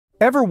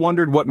Ever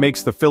wondered what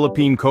makes the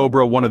Philippine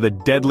Cobra one of the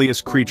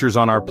deadliest creatures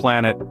on our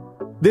planet?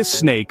 This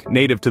snake,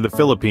 native to the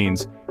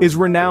Philippines, is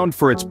renowned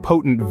for its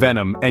potent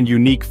venom and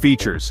unique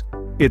features.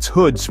 Its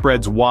hood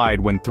spreads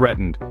wide when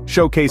threatened,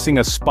 showcasing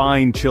a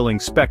spine-chilling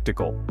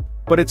spectacle.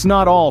 But it's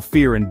not all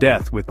fear and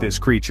death with this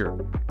creature.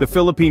 The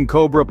Philippine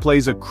Cobra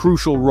plays a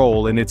crucial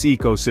role in its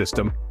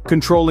ecosystem,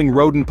 controlling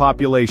rodent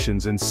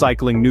populations and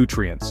cycling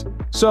nutrients.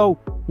 So,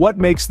 what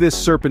makes this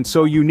serpent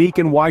so unique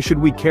and why should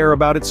we care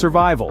about its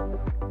survival?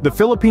 The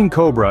Philippine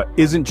Cobra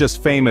isn't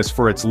just famous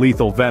for its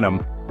lethal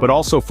venom, but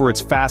also for its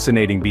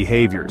fascinating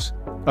behaviors.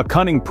 A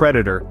cunning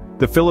predator,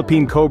 the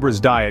Philippine Cobra's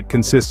diet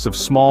consists of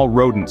small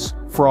rodents,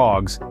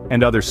 frogs,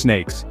 and other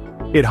snakes.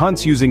 It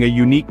hunts using a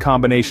unique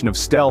combination of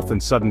stealth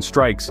and sudden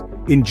strikes,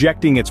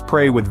 injecting its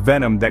prey with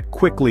venom that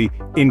quickly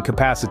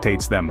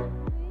incapacitates them.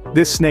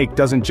 This snake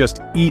doesn't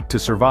just eat to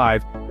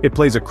survive, it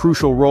plays a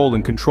crucial role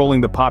in controlling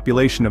the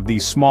population of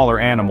these smaller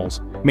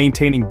animals,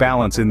 maintaining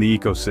balance in the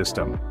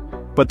ecosystem.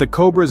 But the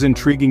cobra's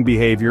intriguing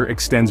behavior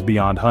extends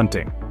beyond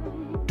hunting.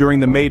 During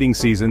the mating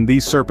season,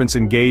 these serpents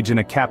engage in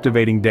a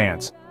captivating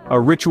dance, a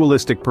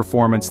ritualistic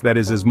performance that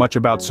is as much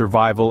about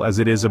survival as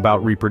it is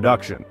about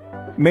reproduction.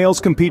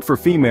 Males compete for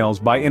females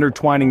by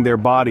intertwining their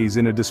bodies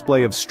in a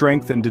display of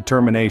strength and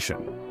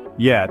determination.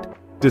 Yet,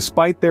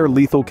 despite their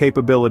lethal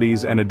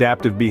capabilities and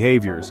adaptive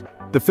behaviors,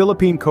 the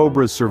Philippine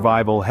Cobra's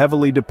survival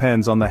heavily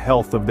depends on the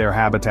health of their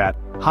habitat,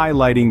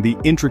 highlighting the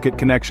intricate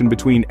connection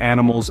between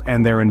animals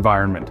and their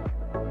environment.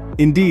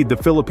 Indeed, the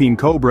Philippine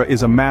Cobra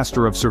is a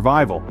master of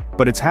survival,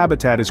 but its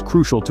habitat is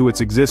crucial to its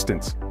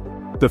existence.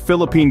 The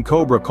Philippine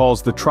Cobra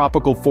calls the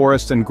tropical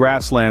forests and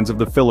grasslands of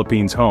the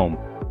Philippines home.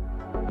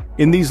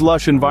 In these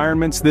lush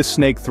environments, this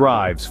snake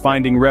thrives,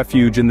 finding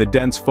refuge in the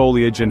dense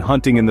foliage and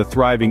hunting in the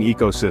thriving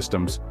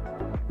ecosystems.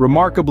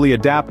 Remarkably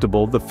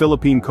adaptable, the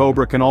Philippine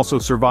Cobra can also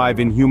survive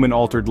in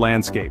human-altered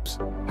landscapes.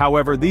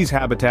 However, these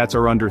habitats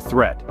are under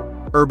threat.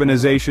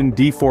 Urbanization,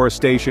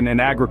 deforestation,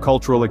 and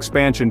agricultural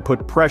expansion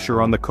put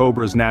pressure on the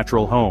cobra's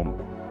natural home.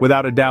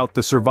 Without a doubt,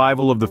 the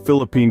survival of the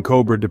Philippine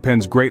Cobra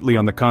depends greatly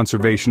on the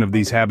conservation of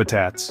these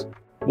habitats.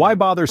 Why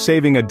bother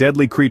saving a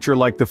deadly creature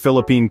like the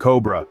Philippine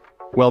Cobra?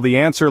 Well, the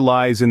answer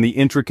lies in the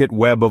intricate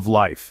web of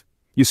life.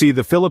 You see,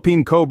 the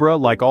Philippine Cobra,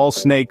 like all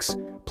snakes,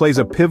 plays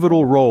a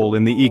pivotal role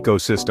in the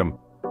ecosystem.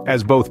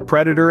 As both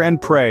predator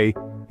and prey,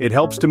 it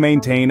helps to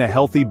maintain a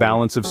healthy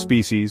balance of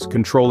species,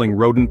 controlling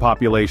rodent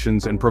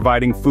populations and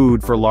providing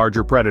food for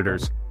larger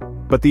predators.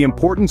 But the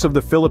importance of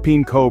the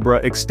Philippine Cobra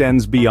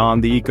extends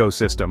beyond the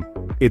ecosystem.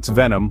 Its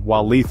venom,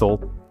 while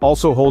lethal,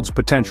 also holds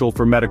potential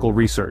for medical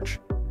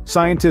research.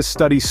 Scientists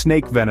study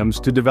snake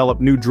venoms to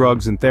develop new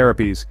drugs and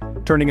therapies,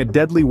 turning a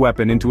deadly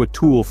weapon into a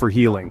tool for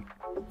healing.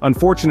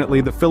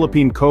 Unfortunately, the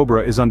Philippine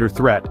Cobra is under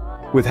threat,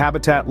 with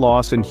habitat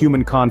loss and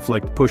human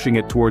conflict pushing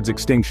it towards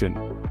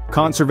extinction.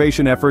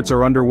 Conservation efforts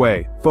are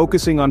underway,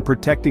 focusing on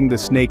protecting the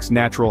snake's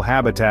natural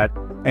habitat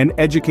and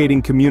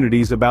educating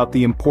communities about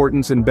the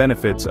importance and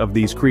benefits of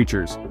these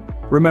creatures.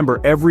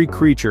 Remember, every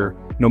creature,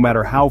 no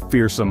matter how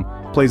fearsome,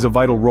 plays a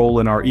vital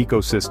role in our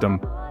ecosystem.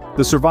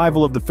 The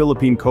survival of the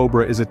Philippine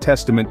Cobra is a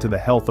testament to the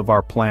health of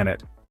our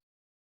planet.